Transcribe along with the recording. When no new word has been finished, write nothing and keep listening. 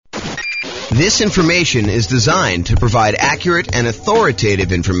This information is designed to provide accurate and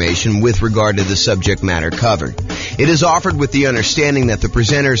authoritative information with regard to the subject matter covered. It is offered with the understanding that the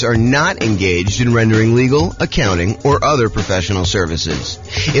presenters are not engaged in rendering legal, accounting, or other professional services.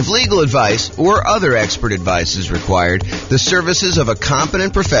 If legal advice or other expert advice is required, the services of a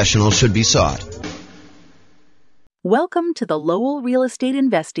competent professional should be sought. Welcome to the Lowell Real Estate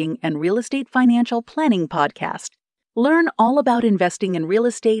Investing and Real Estate Financial Planning Podcast. Learn all about investing in real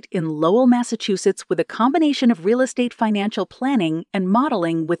estate in Lowell, Massachusetts with a combination of real estate financial planning and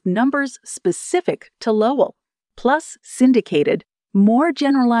modeling with numbers specific to Lowell, plus syndicated, more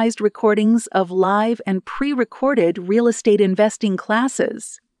generalized recordings of live and pre-recorded real estate investing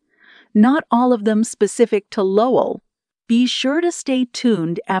classes. Not all of them specific to Lowell. Be sure to stay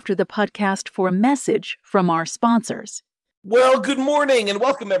tuned after the podcast for a message from our sponsors. Well, good morning and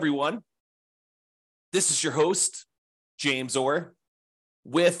welcome, everyone. This is your host, James Orr,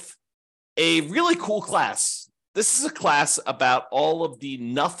 with a really cool class. This is a class about all of the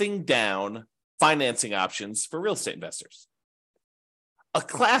nothing down financing options for real estate investors. A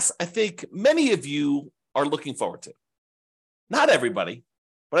class I think many of you are looking forward to. Not everybody,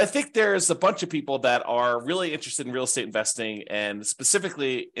 but I think there's a bunch of people that are really interested in real estate investing and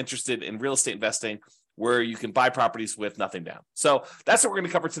specifically interested in real estate investing where you can buy properties with nothing down. So that's what we're going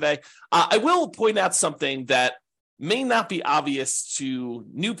to cover today. I will point out something that may not be obvious to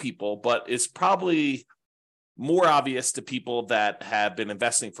new people, but is probably more obvious to people that have been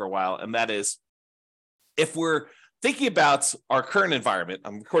investing for a while. And that is, if we're thinking about our current environment,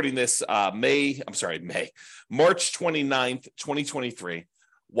 I'm recording this March 29th, 2023,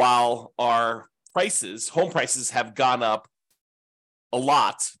 while our home prices have gone up a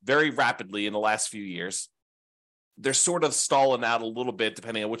lot very rapidly in the last few years. They're sort of stalling out a little bit,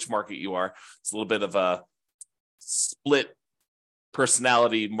 depending on which market you are. It's a little bit of a split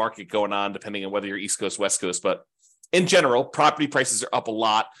personality market going on, depending on whether you're East Coast, West Coast. But in general, property prices are up a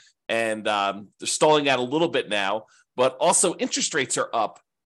lot, and they're stalling out a little bit now. But also interest rates are up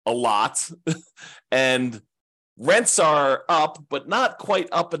a lot, and rents are up, but not quite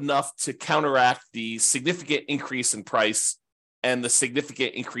up enough to counteract the significant increase in price and the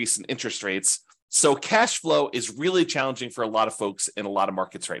significant increase in interest rates. So cash flow is really challenging for a lot of folks in a lot of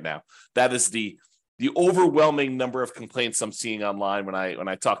markets right now. That is the overwhelming number of complaints I'm seeing online when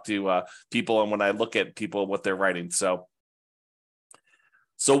I talk to people and when I look at people, what they're writing. So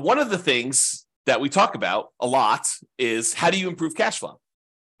one of the things that we talk about a lot is, how do you improve cash flow?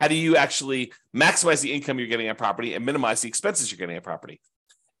 How do you actually maximize the income you're getting on property and minimize the expenses you're getting on property?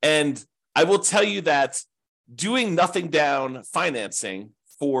 And I will tell you that doing nothing down financing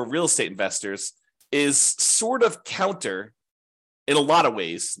for real estate investors is sort of counter in a lot of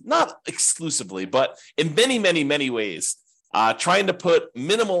ways, not exclusively, but in many, many, many ways. Trying to put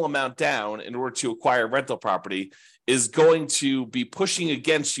minimal amount down in order to acquire rental property is going to be pushing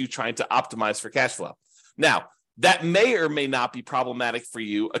against you trying to optimize for cash flow. Now, that may or may not be problematic for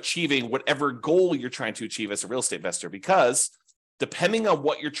you achieving whatever goal you're trying to achieve as a real estate investor, because depending on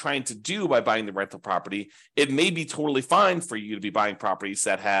what you're trying to do by buying the rental property, it may be totally fine for you to be buying properties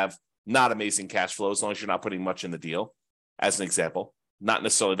that have not amazing cash flow, as long as you're not putting much in the deal, as an example. Not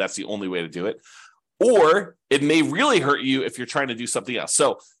necessarily that's the only way to do it. Or it may really hurt you if you're trying to do something else.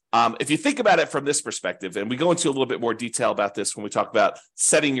 So if you think about it from this perspective, and we go into a little bit more detail about this when we talk about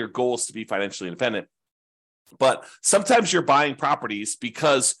setting your goals to be financially independent, but sometimes you're buying properties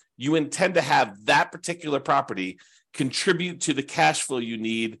because you intend to have that particular property contribute to the cash flow you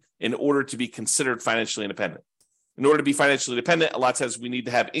need in order to be considered financially independent. In order to be financially independent, a lot of times we need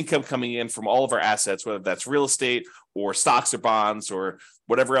to have income coming in from all of our assets, whether that's real estate or stocks or bonds or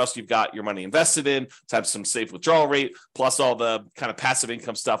whatever else you've got your money invested in, to have some safe withdrawal rate, plus all the kind of passive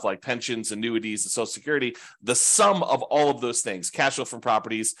income stuff like pensions, annuities, and Social Security. The sum of all of those things, cash flow from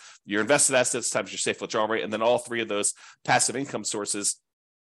properties, your invested assets times your safe withdrawal rate, and then all three of those passive income sources,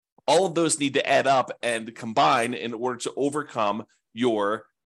 all of those need to add up and combine in order to overcome your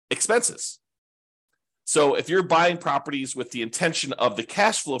expenses. So if you're buying properties with the intention of the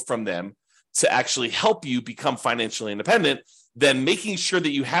cash flow from them to actually help you become financially independent, then making sure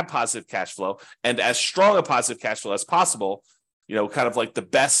that you have positive cash flow and as strong a positive cash flow as possible, kind of like the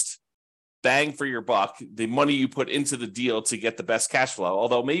best bang for your buck, the money you put into the deal to get the best cash flow.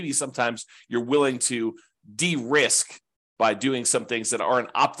 Although maybe sometimes you're willing to de-risk by doing some things that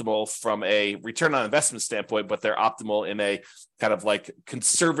aren't optimal from a return on investment standpoint, but they're optimal in a kind of like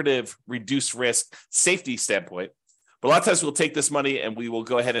conservative, reduced risk safety standpoint. But a lot of times we'll take this money and we will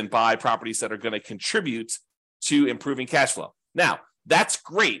go ahead and buy properties that are going to contribute to improving cash flow. Now, that's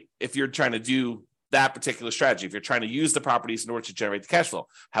great if you're trying to do that particular strategy, if you're trying to use the properties in order to generate the cash flow.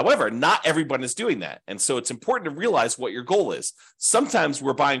 However, not everyone is doing that. And so it's important to realize what your goal is. Sometimes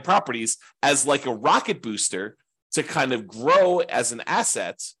we're buying properties as like a rocket booster to kind of grow as an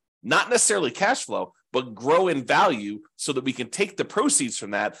asset, not necessarily cash flow, but grow in value so that we can take the proceeds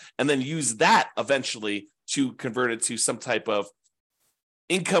from that and then use that eventually to convert it to some type of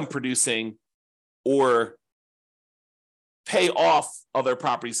income producing or pay off other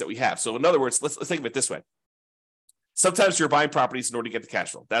properties that we have. So in other words, let's think of it this way. Sometimes you're buying properties in order to get the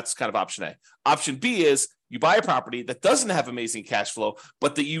cash flow. That's kind of option A. Option B is you buy a property that doesn't have amazing cash flow,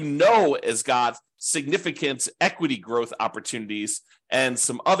 but that you know has got significant equity growth opportunities and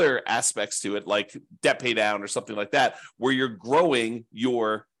some other aspects to it, like debt pay down or something like that, where you're growing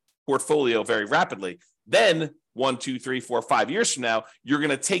your portfolio very rapidly. Then 1, 2, 3, 4, 5 years from now, you're going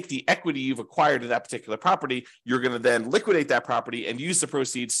to take the equity you've acquired in that particular property. You're going to then liquidate that property and use the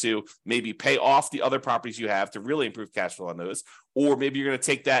proceeds to maybe pay off the other properties you have to really improve cash flow on those. Or maybe you're going to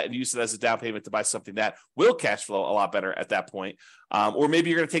take that and use it as a down payment to buy something that will cash flow a lot better at that point. Or maybe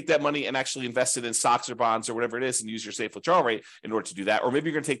you're going to take that money and actually invest it in stocks or bonds or whatever it is and use your safe withdrawal rate in order to do that. Or maybe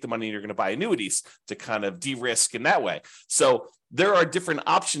you're going to take the money and you're going to buy annuities to kind of de-risk in that way. So there are different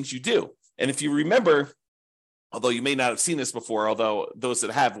options you do. And if you remember, although you may not have seen this before, although those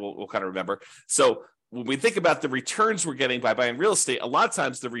that have will kind of remember. So when we think about the returns we're getting by buying real estate, a lot of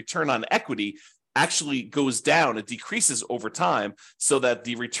times the return on equity actually goes down. It decreases over time so that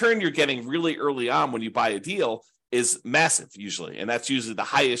the return you're getting really early on when you buy a deal is massive usually. And that's usually the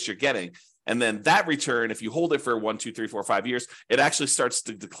highest you're getting. And then that return, if you hold it for 1, 2, 3, 4, 5 years, it actually starts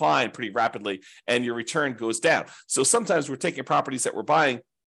to decline pretty rapidly and your return goes down. So sometimes we're taking properties that we're buying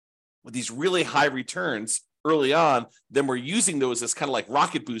with these really high returns early on, then we're using those as kind of like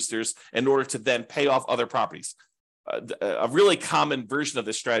rocket boosters in order to then pay off other properties. A really common version of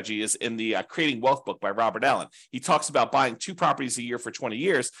this strategy is in the Creating Wealth book by Robert Allen. He talks about buying 2 properties a year for 20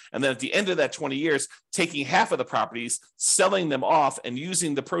 years, and then at the end of that 20 years, taking half of the properties, selling them off, and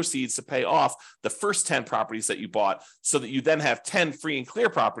using the proceeds to pay off the first 10 properties that you bought so that you then have 10 free and clear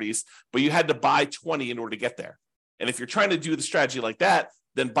properties, but you had to buy 20 in order to get there. And if you're trying to do the strategy like that,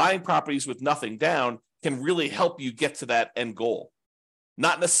 then buying properties with nothing down can really help you get to that end goal.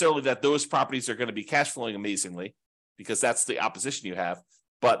 Not necessarily that those properties are going to be cash flowing amazingly, because that's the opposition you have,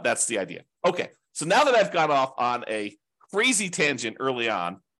 but that's the idea. Okay, so now that I've gone off on a crazy tangent early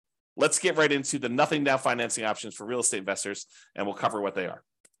on, let's get right into the nothing down financing options for real estate investors, and we'll cover what they are.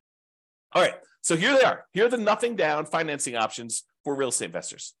 All right, so here they are. Here are the nothing down financing options for real estate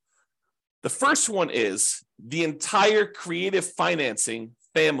investors. The first one is the entire creative financing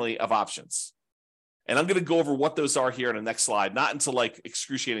family of options. And I'm going to go over what those are here in the next slide, not into like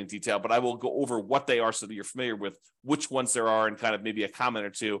excruciating detail, but I will go over what they are so that you're familiar with which ones there are and kind of maybe a comment or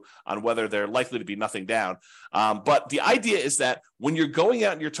two on whether they're likely to be nothing down. But the idea is that when you're going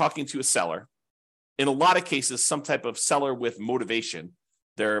out and you're talking to a seller, in a lot of cases, some type of seller with motivation,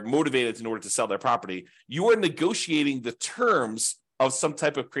 they're motivated in order to sell their property, you are negotiating the terms of some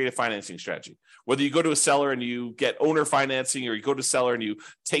type of creative financing strategy. Whether you go to a seller and you get owner financing, or you go to a seller and you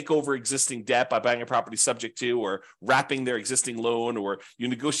take over existing debt by buying a property subject to or wrapping their existing loan, or you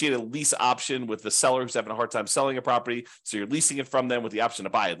negotiate a lease option with the seller who's having a hard time selling a property, so you're leasing it from them with the option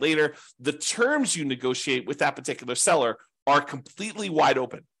to buy it later. The terms you negotiate with that particular seller are completely wide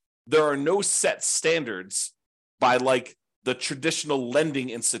open. There are no set standards by like the traditional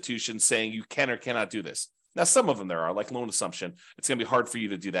lending institutions saying you can or cannot do this. Now, some of them there are, like loan assumption. It's going to be hard for you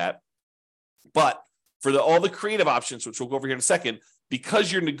to do that. But for all the creative options, which we'll go over here in a second,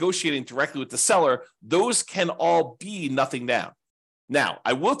 because you're negotiating directly with the seller, those can all be nothing down. Now,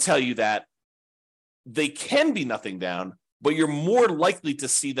 I will tell you that they can be nothing down, but you're more likely to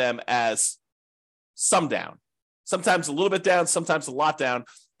see them as some down. Sometimes a little bit down, sometimes a lot down.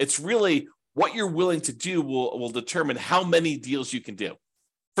 It's really what you're willing to do will determine how many deals you can do.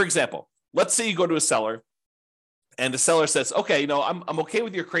 For example, let's say you go to a seller and the seller says, okay, I'm okay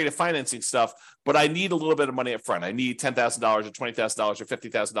with your creative financing stuff, but I need a little bit of money up front. I need $10,000 or $20,000 or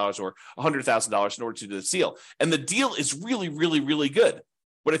 $50,000 or $100,000 in order to do this deal. And the deal is really, really, really good.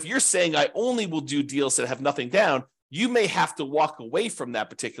 But if you're saying I only will do deals that have nothing down, you may have to walk away from that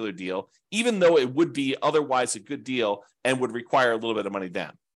particular deal, even though it would be otherwise a good deal and would require a little bit of money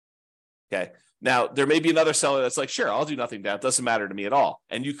down. Okay. Now, there may be another seller that's like, sure, I'll do nothing down. It doesn't matter to me at all.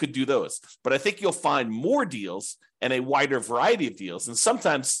 And you could do those. But I think you'll find more deals and a wider variety of deals. And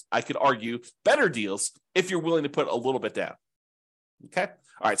sometimes I could argue better deals if you're willing to put a little bit down. Okay.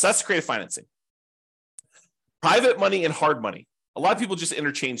 All right. So that's creative financing. Private money and hard money. A lot of people just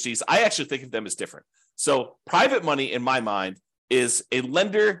interchange these. I actually think of them as different. So private money, in my mind, is a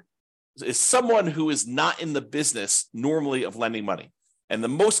lender is someone who is not in the business normally of lending money. And the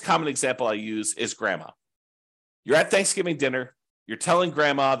most common example I use is grandma. You're at Thanksgiving dinner. You're telling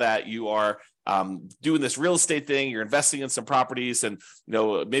grandma that you are doing this real estate thing. You're investing in some properties, and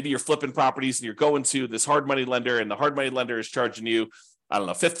maybe you're flipping properties, and you're going to this hard money lender, and the hard money lender is charging you,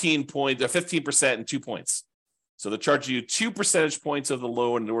 15% and 2 points. So they're charging you 2 percentage points of the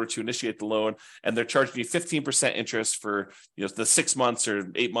loan in order to initiate the loan, and they're charging you 15% interest for the 6 months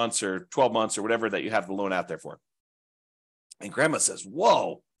or 8 months or 12 months or whatever that you have the loan out there for. And grandma says,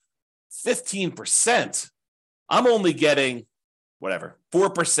 "Whoa, 15%. I'm only getting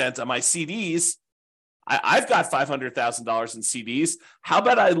 4% on my CDs. I've got $500,000 in CDs. How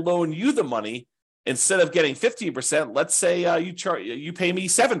about I loan you the money instead of getting 15%? Let's say you pay me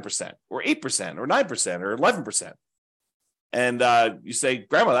 7% or 8% or 9% or 11%. And you say,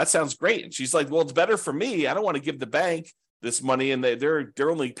 "Grandma, that sounds great." And she's like, "Well, it's better for me. I don't want to give the bank this money, and they're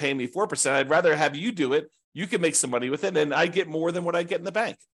only paying me 4%. I'd rather have you do it. You can make some money with it, and I get more than what I get in the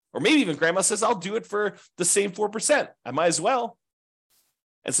bank." Or maybe even grandma says, "I'll do it for the same 4%. I might as well."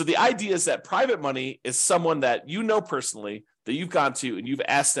 And so the idea is that private money is someone that you know personally, that you've gone to, and you've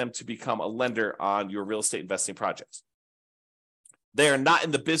asked them to become a lender on your real estate investing projects. They are not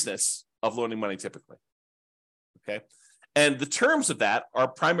in the business of loaning money typically. Okay. And the terms of that are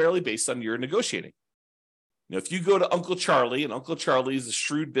primarily based on your negotiating. If you go to Uncle Charlie, and Uncle Charlie is a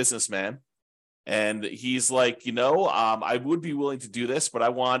shrewd businessman, and he's like, I would be willing to do this, but I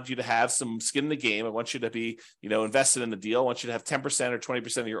want you to have some skin in the game. I want you to be, invested in the deal. I want you to have 10% or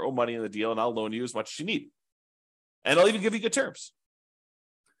 20% of your own money in the deal, and I'll loan you as much as you need. And I'll even give you good terms.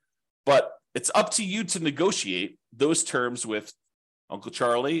 But it's up to you to negotiate those terms with Uncle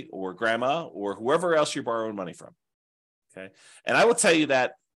Charlie or grandma or whoever else you're borrowing money from. Okay. And I will tell you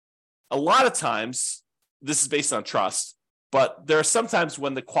that a lot of times this is based on trust, but there are some times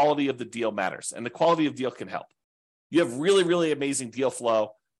when the quality of the deal matters, and the quality of deal can help. You have really, really amazing deal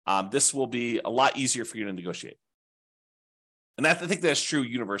flow. This will be a lot easier for you to negotiate. And I think that's true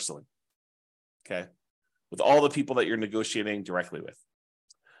universally. Okay. With all the people that you're negotiating directly with.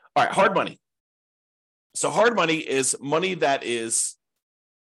 All right, hard money. So hard money is money that is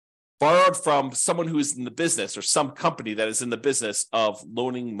borrowed from someone who is in the business, or some company that is in the business of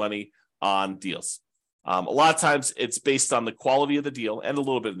loaning money on deals. A lot of times it's based on the quality of the deal and a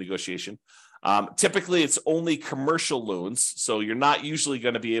little bit of negotiation. Typically, it's only commercial loans, so you're not usually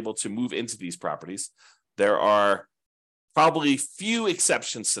going to be able to move into these properties. There are probably few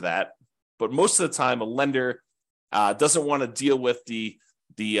exceptions to that, but most of the time, a lender doesn't want to deal with the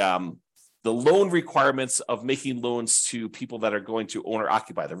loan requirements of making loans to people that are going to own or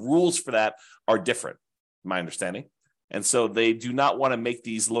occupy. The rules for that are different, my understanding. And so they do not want to make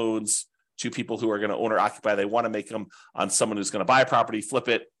these loans to people who are going to own or occupy. They want to make them on someone who's going to buy a property, flip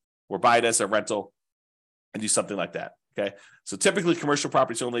it, or buy it as a rental and do something like that. Okay. So typically commercial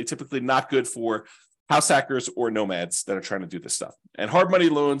properties only, typically not good for house hackers or nomads that are trying to do this stuff. And hard money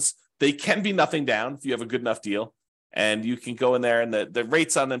loans, they can be nothing down if you have a good enough deal, and you can go in there, and the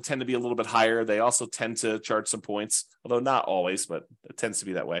rates on them tend to be a little bit higher. They also tend to charge some points, although not always, but it tends to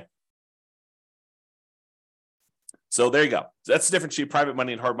be that way. So there you go. That's the difference between private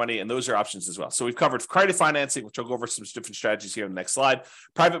money and hard money, and those are options as well. So we've covered credit financing, which I'll go over some different strategies here in the next slide.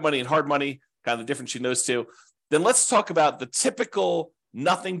 Private money and hard money, kind of the difference between those two. Then let's talk about the typical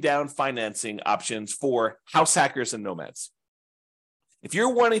nothing down financing options for house hackers and nomads. If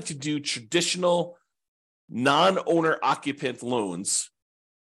you're wanting to do traditional non-owner occupant loans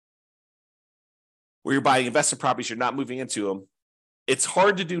where you're buying investment properties, you're not moving into them, it's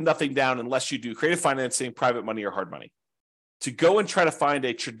hard to do nothing down unless you do creative financing, private money, or hard money. To go and try to find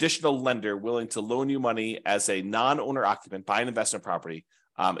a traditional lender willing to loan you money as a non-owner occupant, buy an investment property,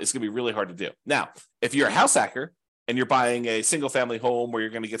 is going to be really hard to do. Now, if you're a house hacker and you're buying a single family home where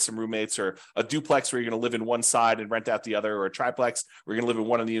you're going to get some roommates, or a duplex where you're going to live in one side and rent out the other, or a triplex where you're going to live in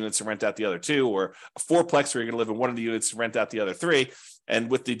one of the units and rent out the other two, or a fourplex where you're going to live in one of the units and rent out the other three. And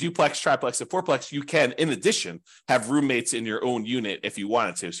with the duplex, triplex, and fourplex, you can, in addition, have roommates in your own unit if you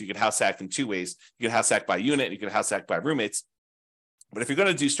wanted to. So you can house hack in two ways. You can house hack by unit, and you can house hack by roommates. But if you're going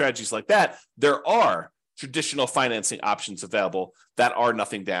to do strategies like that, there are traditional financing options available that are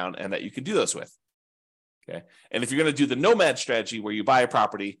nothing down and that you can do those with. Okay. And if you're going to do the nomad strategy where you buy a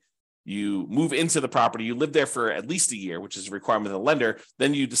property, you move into the property, you live there for at least a year, which is a requirement of the lender,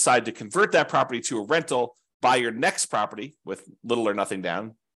 then you decide to convert that property to a rental, buy your next property with little or nothing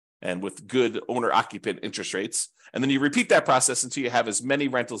down and with good owner-occupant interest rates. And then you repeat that process until you have as many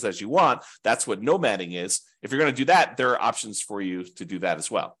rentals as you want. That's what nomading is. If you're going to do that, there are options for you to do that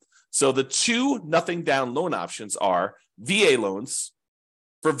as well. So the two nothing down loan options are VA loans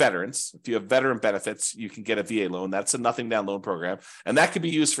For veterans, if you have veteran benefits, you can get a VA loan. That's a nothing down loan program. And that could be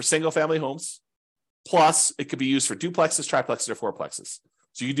used for single family homes. Plus, it could be used for duplexes, triplexes, or fourplexes.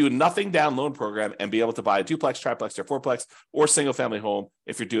 So you do a nothing down loan program and be able to buy a duplex, triplex, or fourplex, or single family home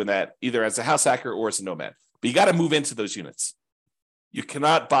if you're doing that either as a house hacker or as a nomad. But you got to move into those units. You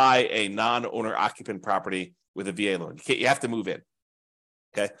cannot buy a non-owner occupant property with a VA loan. You have to move in.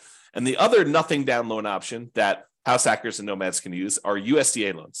 Okay. And the other nothing down loan option that house hackers and nomads can use are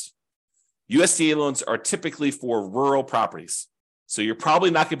USDA loans. USDA loans are typically for rural properties. So you're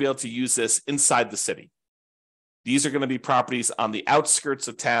probably not going to be able to use this inside the city. These are going to be properties on the outskirts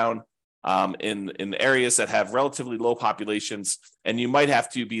of town, in areas that have relatively low populations, and you might have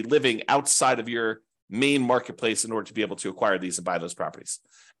to be living outside of your main marketplace in order to be able to acquire these and buy those properties.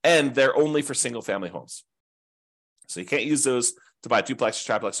 And they're only for single family homes. So you can't use those to buy duplex,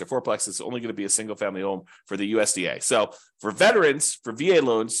 triplex, or fourplex. It's only going to be a single family home for the USDA. So for veterans, for VA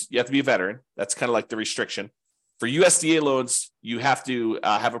loans, you have to be a veteran. That's kind of like the restriction. For USDA loans, you have to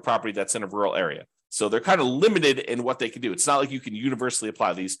have a property that's in a rural area. So they're kind of limited in what they can do. It's not like you can universally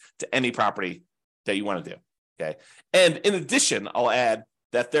apply these to any property that you want to do. Okay. And in addition, I'll add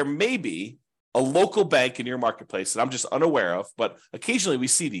that there may be a local bank in your marketplace that I'm just unaware of, but occasionally we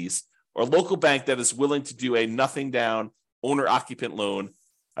see these, or a local bank that is willing to do a nothing down owner occupant loan.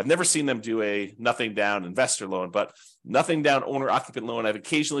 I've never seen them do a nothing down investor loan, but nothing down owner occupant loan. I've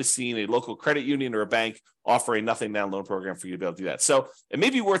occasionally seen a local credit union or a bank offer a nothing down loan program for you to be able to do that. So it may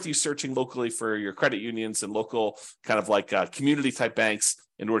be worth you searching locally for your credit unions and local kind of like community type banks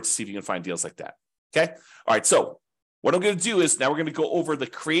in order to see if you can find deals like that. Okay. All right. So what I'm going to do is now we're going to go over the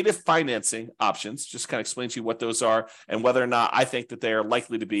creative financing options, just kind of explain to you what those are and whether or not I think that they are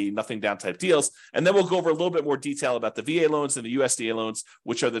likely to be nothing down type deals. And then we'll go over a little bit more detail about the VA loans and the USDA loans,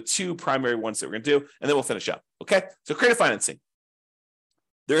 which are the two primary ones that we're going to do. And then we'll finish up. Okay. So creative financing.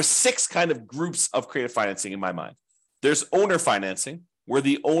 There are 6 kind of groups of creative financing in my mind. There's owner financing, where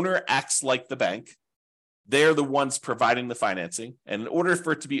the owner acts like the bank. They're the ones providing the financing. And in order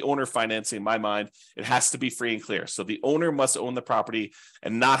for it to be owner financing, in my mind, it has to be free and clear. So the owner must own the property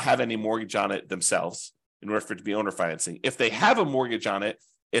and not have any mortgage on it themselves in order for it to be owner financing. If they have a mortgage on it,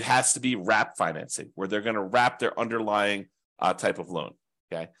 it has to be wrap financing, where they're going to wrap their underlying type of loan.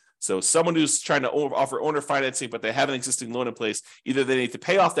 Okay. So someone who's trying to offer owner financing, but they have an existing loan in place, either they need to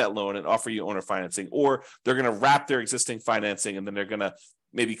pay off that loan and offer you owner financing, or they're going to wrap their existing financing and then they're going to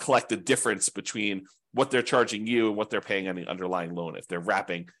maybe collect the difference between what they're charging you and what they're paying on the underlying loan if they're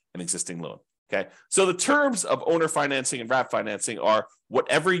wrapping an existing loan. Okay. So the terms of owner financing and wrap financing are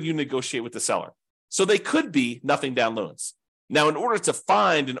whatever you negotiate with the seller. So they could be nothing down loans. Now, in order to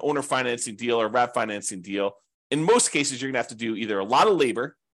find an owner financing deal or wrap financing deal, in most cases, you're going to have to do either a lot of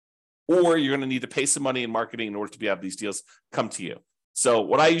labor or you're going to need to pay some money in marketing in order to have these deals come to you. So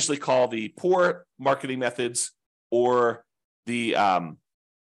what I usually call the poor marketing methods or the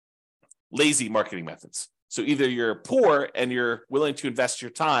lazy marketing methods. So either you're poor and you're willing to invest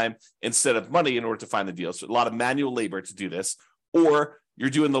your time instead of money in order to find the deals, so a lot of manual labor to do this, or you're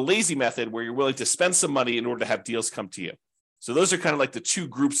doing the lazy method where you're willing to spend some money in order to have deals come to you. So those are kind of like the two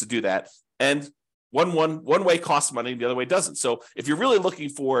groups to do that. And one way costs money, the other way doesn't. So if you're really looking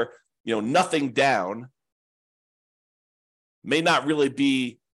for, nothing down, may not really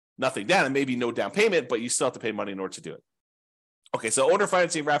be nothing down. It may be no down payment, but you still have to pay money in order to do it. Okay, so owner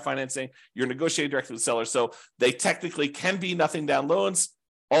financing, wrap financing, you're negotiating directly with the seller. So they technically can be nothing down loans,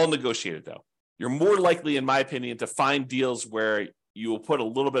 all negotiated though. You're more likely, in my opinion, to find deals where you will put a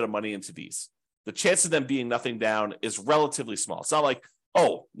little bit of money into these. The chance of them being nothing down is relatively small. It's not like,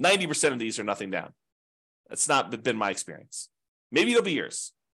 90% of these are nothing down. That's not been my experience. Maybe it'll be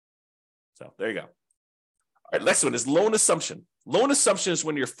yours. So there you go. All right, next one is loan assumption. Loan assumption is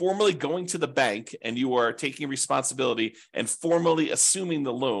when you're formally going to the bank and you are taking responsibility and formally assuming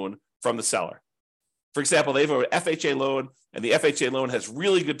the loan from the seller. For example, they have an FHA loan and the FHA loan has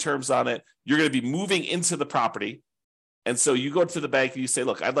really good terms on it. You're going to be moving into the property. And so you go to the bank and you say,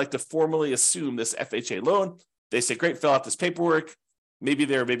 look, I'd like to formally assume this FHA loan. They say, great, fill out this paperwork. Maybe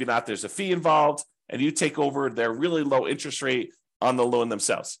there, maybe not. There's a fee involved. And you take over their really low interest rate on the loan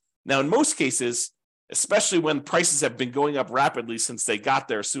themselves. Now, in most cases, especially when prices have been going up rapidly since they got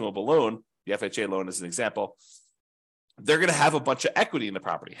their assumable loan, the FHA loan is an example, they're going to have a bunch of equity in the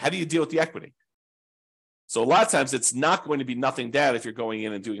property. How do you deal with the equity? So a lot of times it's not going to be nothing down if you're going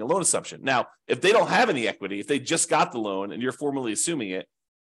in and doing a loan assumption. Now, if they don't have any equity, if they just got the loan and you're formally assuming it,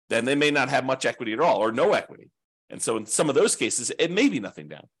 then they may not have much equity at all or no equity. And so in some of those cases, it may be nothing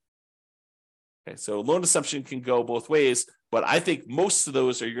down. Okay, so loan assumption can go both ways, but I think most of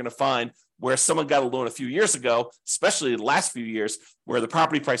those are you're going to find where someone got a loan a few years ago, especially the last few years, where the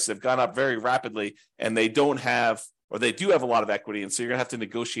property prices have gone up very rapidly and they don't have, or they do have a lot of equity. And so you're going to have to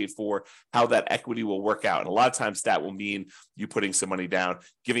negotiate for how that equity will work out. And a lot of times that will mean you putting some money down,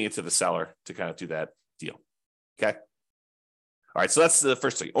 giving it to the seller to kind of do that deal. Okay. All right. So that's the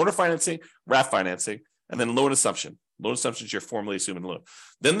first thing: owner financing, RAF financing, and then loan assumption. Loan assumptions, you're formally assuming the loan.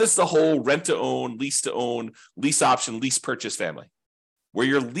 Then there's the whole rent to own, lease option, lease purchase family, where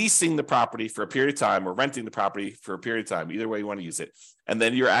you're leasing the property for a period of time or renting the property for a period of time, either way you want to use it. And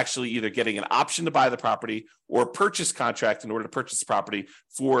then you're actually either getting an option to buy the property or a purchase contract in order to purchase the property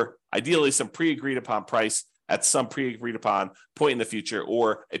for ideally some pre-agreed upon price at some pre-agreed upon point in the future,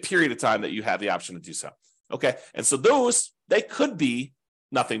 or a period of time that you have the option to do so. Okay. And so those, they could be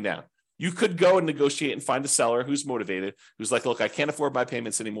nothing down. You could go and negotiate and find a seller who's motivated, who's like, look, I can't afford my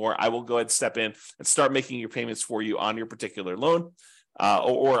payments anymore. I will go ahead and step in and start making your payments for you on your particular loan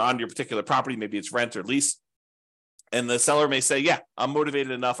or on your particular property. Maybe it's rent or lease. And the seller may say, yeah, I'm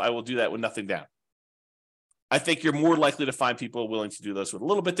motivated enough. I will do that with nothing down. I think you're more likely to find people willing to do those with a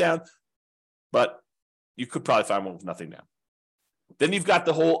little bit down, but you could probably find one with nothing down. Then you've got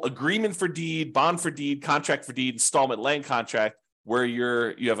the whole agreement for deed, bond for deed, contract for deed, installment land contract, where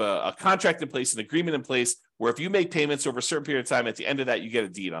you have a contract in place, an agreement in place, where if you make payments over a certain period of time, at the end of that, you get a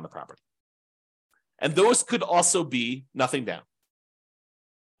deed on the property. And those could also be nothing down.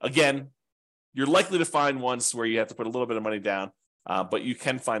 Again, you're likely to find ones where you have to put a little bit of money down, but you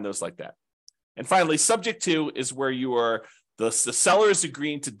can find those like that. And finally, subject to is where you are, the seller is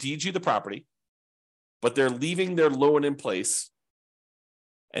agreeing to deed you the property, but they're leaving their loan in place,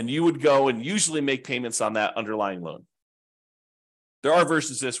 and you would go and usually make payments on that underlying loan. There are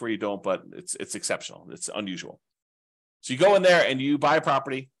versions of this where you don't, but it's exceptional. It's unusual. So you go in there and you buy a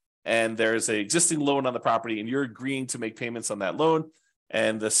property, and there's an existing loan on the property, and you're agreeing to make payments on that loan,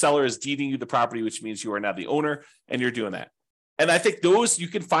 and the seller is deeding you the property, which means you are now the owner, and you're doing that. And I think those, you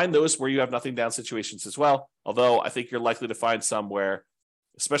can find those where you have nothing down situations as well, although I think you're likely to find some where,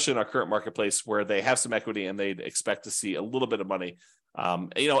 especially in our current marketplace, where they have some equity and they'd expect to see a little bit of money.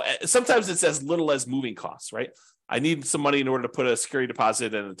 Sometimes it's as little as moving costs, right? I need some money in order to put a security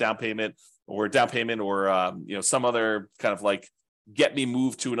deposit and a down payment or some other kind of like get me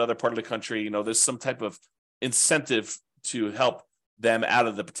moved to another part of the country. There's some type of incentive to help them out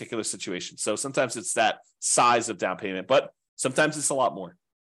of the particular situation. So sometimes it's that size of down payment, but sometimes it's a lot more,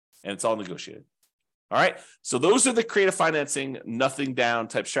 and it's all negotiated. All right. So those are the creative financing, nothing down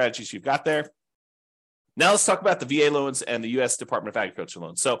type strategies you've got there. Now let's talk about the VA loans and the U.S. Department of Agriculture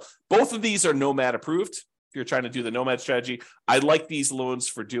loans. So both of these are Nomad approved. If you're trying to do the Nomad strategy, I like these loans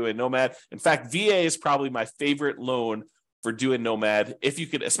for doing Nomad. In fact, VA is probably my favorite loan for doing Nomad,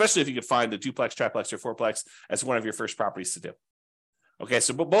 especially if you could find a duplex, triplex, or fourplex as one of your first properties to do. Okay,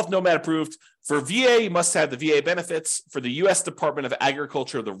 so both Nomad approved. For VA, you must have the VA benefits. For the U.S. Department of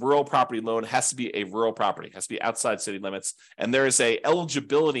Agriculture, the rural property loan has to be a rural property, has to be outside city limits. And there is a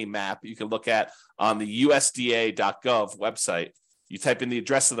eligibility map you can look at on the USDA.gov website. You type in the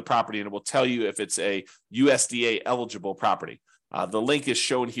address of the property, and it will tell you if it's a USDA eligible property. The link is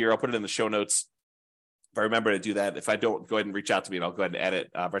shown here. I'll put it in the show notes if I remember to do that. If I don't, go ahead and reach out to me, and I'll go ahead and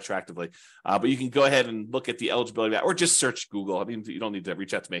edit retroactively. But you can go ahead and look at the eligibility map, or just search Google. I mean, you don't need to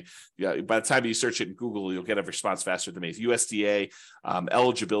reach out to me. Yeah, by the time you search it in Google, you'll get a response faster than me. It's USDA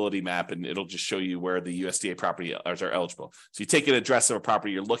eligibility map, and it'll just show you where the USDA property are eligible. So you take an address of a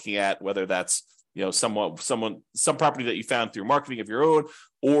property you're looking at, whether that's some property that you found through marketing of your own,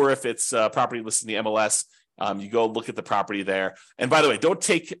 or if it's property listed in the MLS, you go look at the property there. And by the way, don't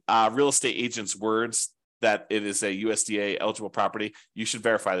take real estate agents' words that it is a USDA eligible property. You should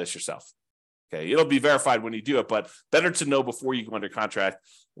verify this yourself. Okay, it'll be verified when you do it, but better to know before you go under contract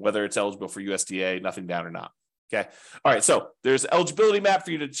whether it's eligible for USDA, nothing down or not. Okay. All right. So there's eligibility map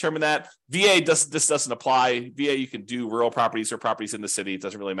for you to determine that. This doesn't apply. VA, you can do rural properties or properties in the city. It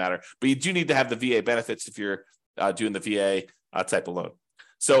doesn't really matter. But you do need to have the VA benefits if you're doing the VA type of loan.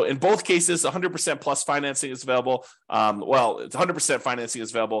 So in both cases, 100% plus financing is available. It's 100% financing is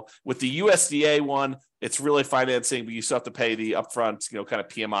available. With the USDA one, it's really financing, but you still have to pay the upfront, kind of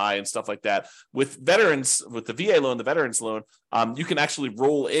PMI and stuff like that. With veterans, with the VA loan, the veterans loan, you can actually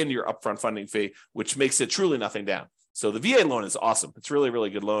roll in your upfront funding fee, which makes it truly nothing down. So the VA loan is awesome. It's really,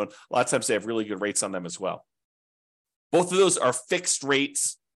 really good loan. A lot of times they have really good rates on them as well. Both of those are fixed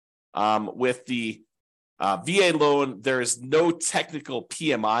rates. With the VA loan, there is no technical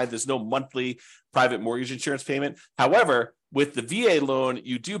PMI. There's no monthly private mortgage insurance payment. However, With the VA loan,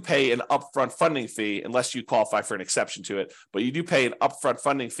 you do pay an upfront funding fee unless you qualify for an exception to it, but you do pay an upfront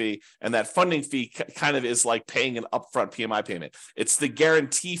funding fee, and that funding fee kind of is like paying an upfront PMI payment. It's the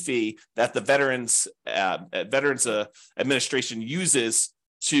guarantee fee that the Veterans Administration uses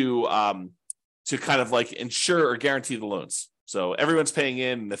to kind of like insure or guarantee the loans. So everyone's paying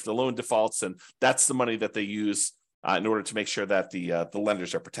in, and if the loan defaults, and that's the money that they use in order to make sure that the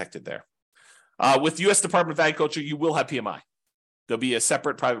lenders are protected there. With U.S. Department of Agriculture, you will have PMI. There'll be a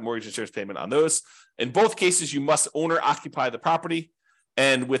separate private mortgage insurance payment on those. In both cases, you must own or occupy the property.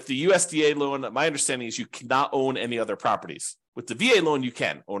 And with the USDA loan, my understanding is you cannot own any other properties. With the VA loan, you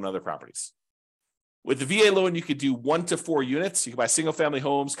can own other properties. With the VA loan, you could do 1 to 4 units. You can buy single-family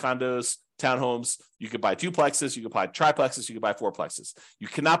homes, condos, townhomes. You could buy duplexes. You could buy triplexes. You could buy fourplexes. You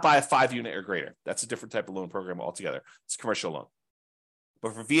cannot buy a 5-unit or greater. That's a different type of loan program altogether. It's a commercial loan.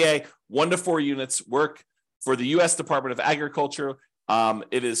 But for VA, 1 to 4 units work. For the U.S. Department of Agriculture,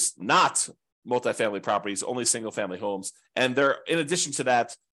 it is not multifamily properties, only single-family homes. And in addition to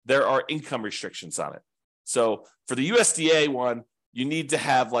that, there are income restrictions on it. So for the USDA one, you need to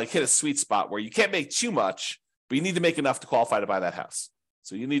have hit a sweet spot where you can't make too much, but you need to make enough to qualify to buy that house.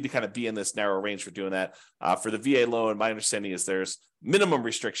 So you need to kind of be in this narrow range for doing that. For the VA loan, my understanding is there's minimum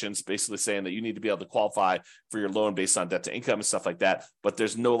restrictions, basically saying that you need to be able to qualify for your loan based on debt to income and stuff like that. But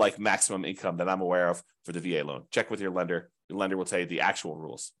there's no maximum income that I'm aware of for the VA loan. Check with your lender. Your lender will tell you the actual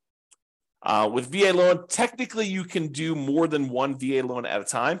rules. With VA loan, technically you can do more than one VA loan at a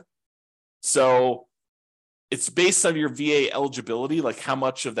time. So it's based on your VA eligibility, like how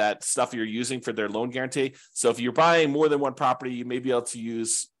much of that stuff you're using for their loan guarantee. So if you're buying more than one property, you may be able to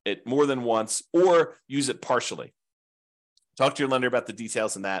use it more than once or use it partially. Talk to your lender about the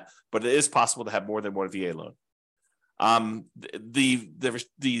details in that, but it is possible to have more than one VA loan. The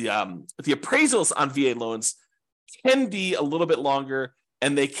appraisals on VA loans can be a little bit longer,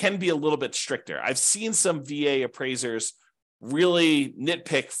 and they can be a little bit stricter. I've seen some VA appraisers really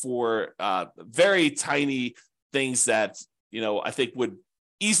nitpick for very tiny things that I think would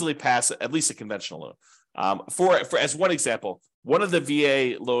easily pass at least a conventional loan. For as one example, one of the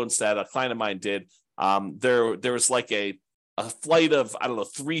VA loans that a client of mine did, there was a flight of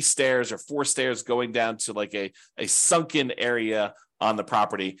 3 stairs or 4 stairs going down to a sunken area on the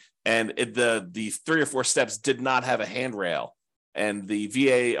property, and the 3 or 4 steps did not have a handrail, and the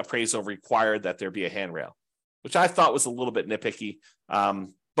VA appraisal required that there be a handrail, which I thought was a little bit nitpicky,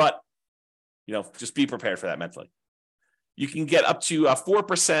 but just be prepared for that mentally. You can get up to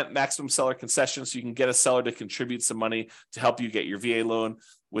 4% maximum seller concession, so you can get a seller to contribute some money to help you get your VA loan.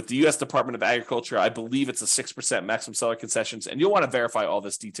 With the U.S. Department of Agriculture, I believe it's a 6% maximum seller concessions, and you'll want to verify all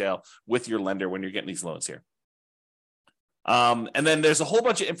this detail with your lender when you're getting these loans here. And then there's a whole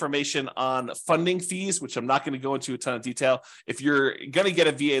bunch of information on funding fees, which I'm not going to go into a ton of detail. If you're going to get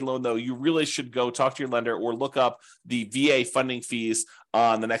a VA loan, though, you really should go talk to your lender or look up the VA funding fees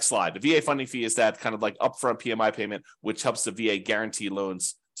on the next slide. The VA funding fee is that kind of upfront PMI payment, which helps the VA guarantee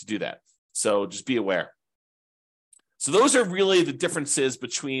loans to do that. So just be aware. So those are really the differences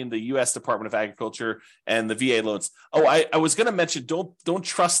between the U.S. Department of Agriculture and the VA loans. Oh, I was going to mention, don't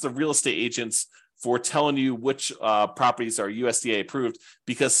trust the real estate agents for telling you which properties are USDA approved,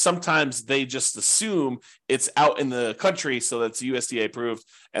 because sometimes they just assume it's out in the country, so that's USDA approved,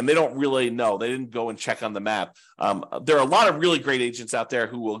 and they don't really know. They didn't go and check on the map. There are a lot of really great agents out there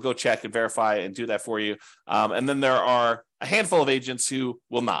who will go check and verify and do that for you. And then there are a handful of agents who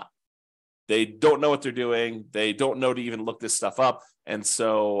will not. They don't know what they're doing. They don't know to even look this stuff up. And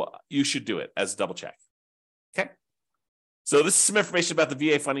so you should do it as a double check. Okay. So this is some information about the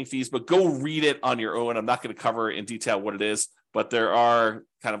VA funding fees, but go read it on your own. I'm not going to cover in detail what it is, but there are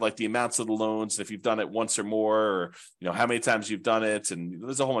kind of the amounts of the loans, if you've done it once or more, or how many times you've done it. And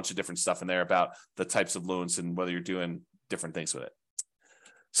there's a whole bunch of different stuff in there about the types of loans and whether you're doing different things with it.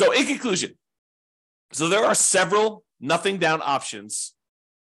 So in conclusion, there are several nothing down options,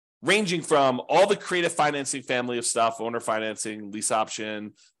 ranging from all the creative financing family of stuff, owner financing, lease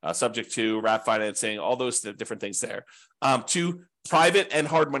option, subject to wrap financing, all those different things there, to private and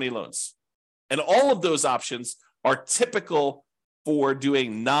hard money loans. And all of those options are typical for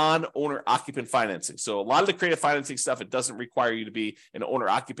doing non-owner occupant financing. So a lot of the creative financing stuff, it doesn't require you to be an owner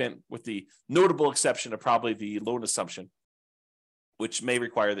occupant, with the notable exception of probably the loan assumption, which may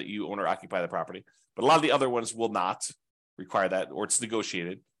require that you owner occupy the property. But a lot of the other ones will not require that, or it's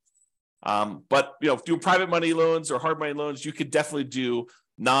negotiated. But doing private money loans or hard money loans, you could definitely do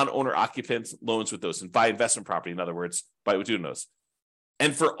non-owner occupant loans with those and buy investment property. In other words, by doing those.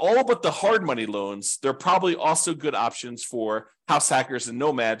 And for all but the hard money loans, there are probably also good options for house hackers and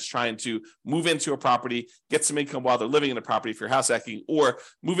nomads trying to move into a property, get some income while they're living in the property if you're house hacking, or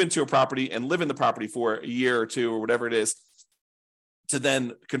move into a property and live in the property for a year or two or whatever it is, to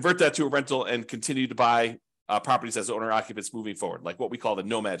then convert that to a rental and continue to buy properties as owner occupants moving forward, like what we call the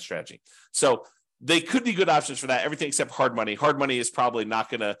nomad strategy. So they could be good options for that, everything except hard money. Hard money is probably not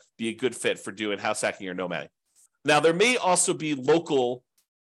going to be a good fit for doing house hacking or nomading. Now, there may also be local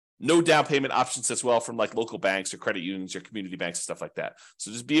no down payment options as well from like local banks or credit unions or community banks and stuff like that.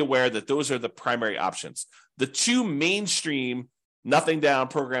 So just be aware that those are the primary options. The two mainstream nothing down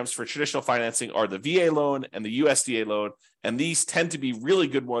programs for traditional financing are the VA loan and the USDA loan. And these tend to be really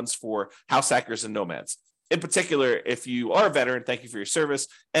good ones for house hackers and nomads. In particular, if you are a veteran, thank you for your service.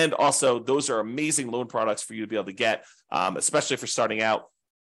 And also, those are amazing loan products for you to be able to get, especially for starting out.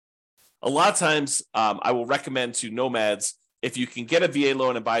 A lot of times, I will recommend to nomads, if you can get a VA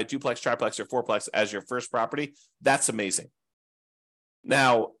loan and buy a duplex, triplex, or fourplex as your first property, that's amazing.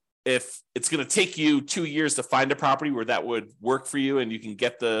 Now, if it's going to take you 2 years to find a property where that would work for you and you can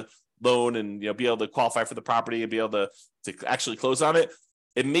get the loan and be able to qualify for the property and be able to actually close on it,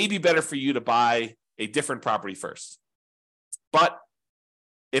 it may be better for you to buy a different property first. But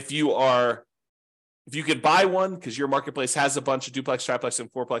if you could buy one because your marketplace has a bunch of duplex, triplex,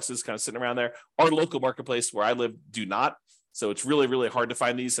 and fourplexes kind of sitting around there, our local marketplace where I live do not. So it's really, really hard to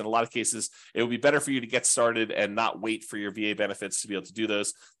find these. In a lot of cases, it would be better for you to get started and not wait for your VA benefits to be able to do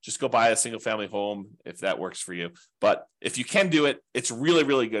those. Just go buy a single family home if that works for you. But if you can do it, it's really,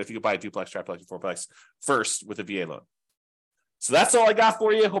 really good if you could buy a duplex, triplex, and fourplex first with a VA loan. So that's all I got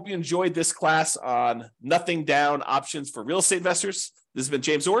for you. Hope you enjoyed this class on nothing down options for real estate investors. This has been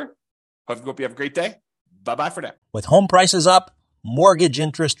James Orr. Hope you have a great day. Bye-bye for now. With home prices up, mortgage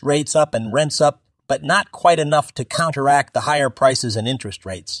interest rates up, and rents up, but not quite enough to counteract the higher prices and interest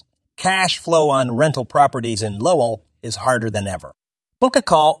rates, cash flow on rental properties in Lowell is harder than ever. Book a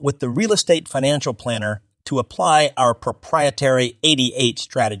call with the Real Estate Financial Planner to apply our proprietary 88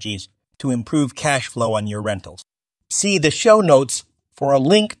 strategies to improve cash flow on your rentals. See the show notes for a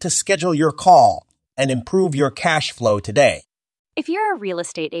link to schedule your call and improve your cash flow today. If you're a real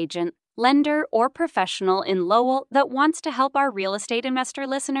estate agent, lender, or professional in Lowell that wants to help our real estate investor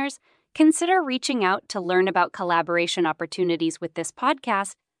listeners, consider reaching out to learn about collaboration opportunities with this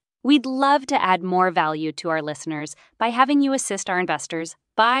podcast. We'd love to add more value to our listeners by having you assist our investors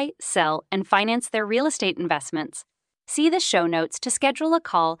buy, sell, and finance their real estate investments. See the show notes to schedule a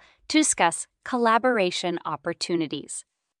call to discuss collaboration opportunities.